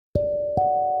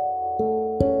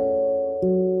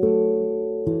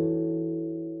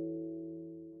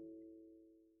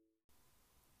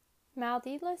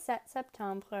mardi le 7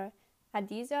 septembre, à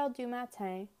 10 heures du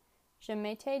matin, je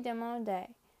m'étais demandé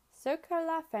ce que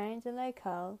la fin de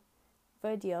l'école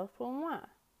veut dire pour moi.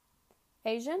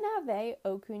 Et je n'avais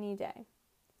aucune idée.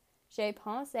 J'ai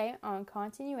pensé en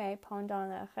continuer pendant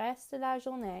le reste de la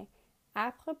journée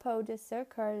à propos de ce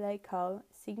que l'école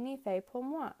signifiait pour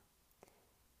moi.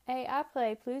 Et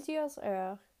après plusieurs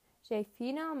heures, j'ai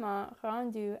finalement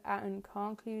rendu à une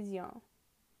conclusion.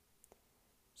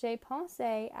 J'ai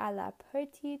pensé à la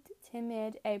petite,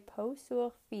 timide et peau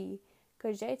sur fille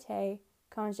que j'étais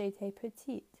quand j'étais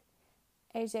petite,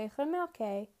 et j'ai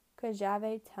remarqué que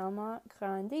j'avais tellement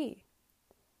grandi.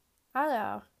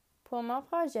 Alors, pour mon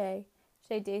projet,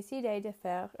 j'ai décidé de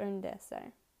faire un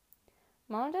dessin.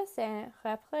 Mon dessin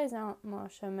représente mon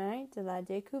chemin de la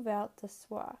découverte de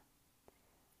soi.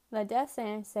 Le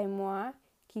dessin, c'est moi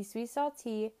qui suis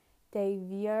sortie des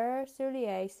vieux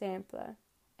souliers simples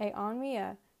et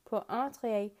ennuyeux pour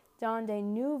entrer dans des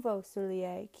nouveaux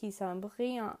souliers qui sont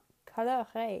brillants,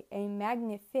 colorés et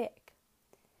magnifiques.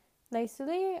 Les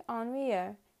souliers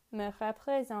ennuyeux me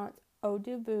représentent au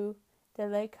début de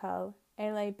l'école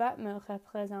et les bottes me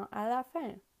représentent à la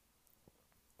fin.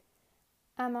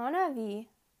 À mon avis,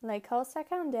 l'école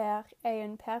secondaire est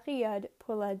une période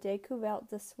pour la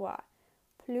découverte de soi,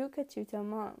 plus que tout le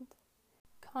monde.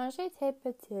 Quand j'étais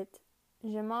petite,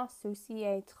 je m'en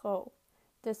souciais trop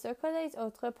de ce que les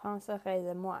autres penseraient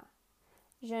de moi.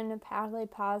 Je ne parlais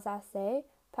pas assez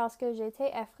parce que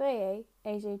j'étais effrayée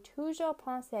et j'ai toujours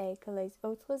pensé que les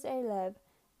autres élèves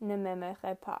ne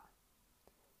m'aimeraient pas.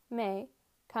 Mais,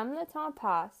 comme le temps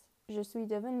passe, je suis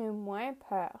devenue moins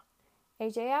peur et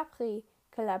j'ai appris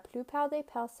que la plupart des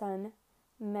personnes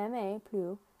m'aimaient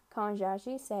plus quand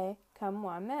j'agissais comme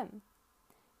moi-même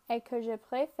et que je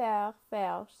préfère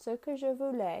faire ce que je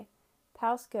voulais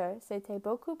parce que c'était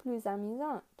beaucoup plus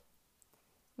amusant.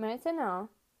 Maintenant,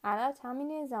 à la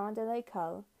terminaison de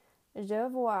l'école, je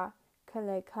vois que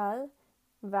l'école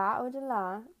va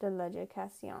au-delà de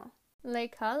l'éducation.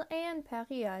 L'école est une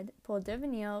période pour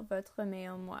devenir votre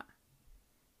meilleur moi.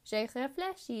 J'ai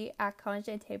réfléchi à quand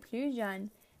j'étais plus jeune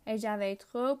et j'avais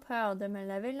trop peur de me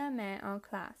lever la main en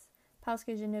classe parce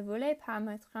que je ne voulais pas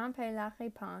me tromper la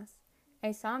réponse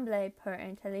et sembler peu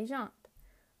intelligente,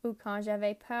 ou quand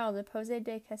j'avais peur de poser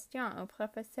des questions au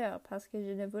professeur parce que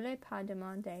je ne voulais pas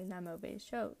demander la mauvaise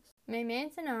chose. Mais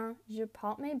maintenant, je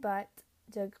porte mes bottes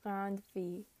de grande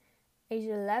fille et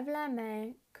je lève la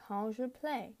main quand je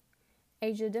plais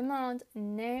et je demande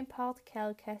n'importe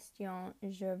quelle question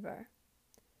je veux.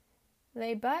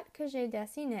 Les bottes que j'ai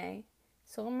dessinées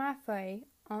sur ma feuille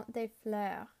ont des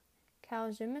fleurs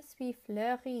car je me suis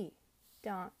fleurie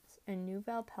dans une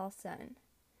nouvelle personne.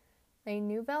 Les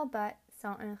nouvelles bottes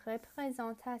sont une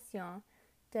représentation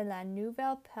de la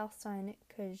nouvelle personne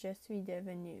que je suis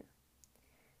devenue.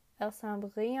 Elles sont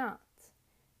brillantes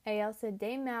et elles se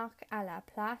démarquent à la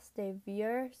place des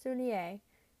vieux souliers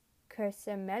qui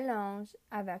se mélangent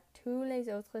avec tous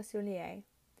les autres souliers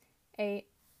et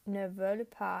ne veulent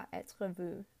pas être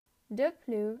vus. De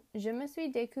plus, je me suis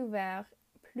découvert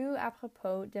plus à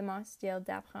propos de mon style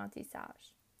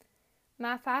d'apprentissage.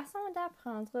 Ma façon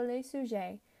d'apprendre les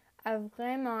sujets a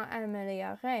vraiment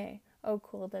amélioré au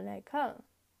cours de l'école.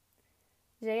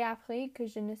 J'ai appris que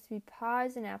je ne suis pas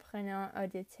un apprenant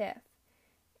auditif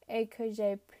et que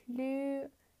j'ai plus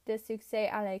de succès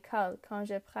à l'école quand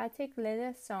je pratique les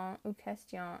leçons ou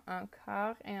questions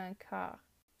encore et encore.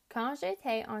 Quand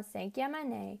j'étais en 5e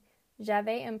année,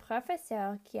 j'avais un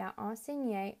professeur qui a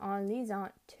enseigné en lisant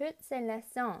toutes ses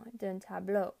leçons d'un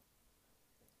tableau.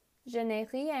 Je n'ai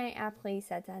rien appris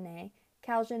cette année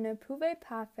car je ne pouvais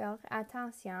pas faire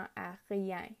attention à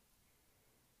rien.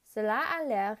 Cela a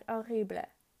l'air horrible,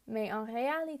 mais en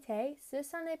réalité, ce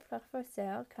sont les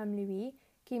professeurs comme lui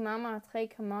qui m'ont montré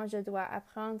comment je dois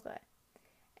apprendre.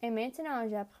 Et maintenant,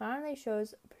 j'apprends les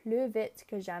choses plus vite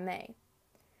que jamais.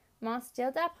 Mon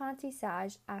style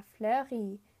d'apprentissage a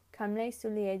fleuri comme les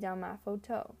souliers dans ma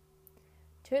photo.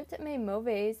 Toutes mes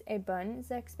mauvaises et bonnes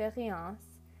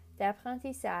expériences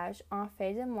d'apprentissage ont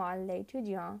fait de moi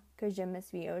l'étudiant que je me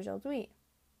suis aujourd'hui.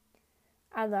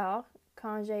 Alors,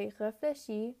 quand j'ai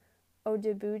réfléchi au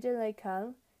début de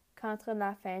l'école contre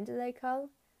la fin de l'école,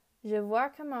 je vois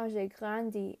comment j'ai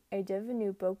grandi et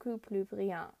devenu beaucoup plus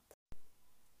brillante.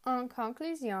 En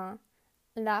conclusion,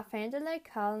 la fin de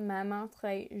l'école m'a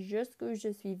montré jusqu'où je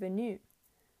suis venue.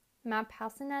 Ma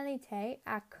personnalité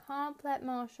a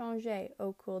complètement changé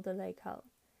au cours de l'école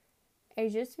et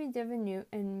je suis devenue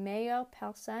une meilleure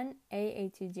personne et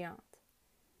étudiante.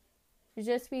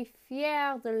 Je suis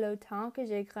fière de l'autant que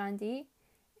j'ai grandi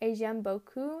et j'aime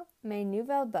beaucoup mes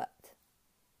nouvelles bottes.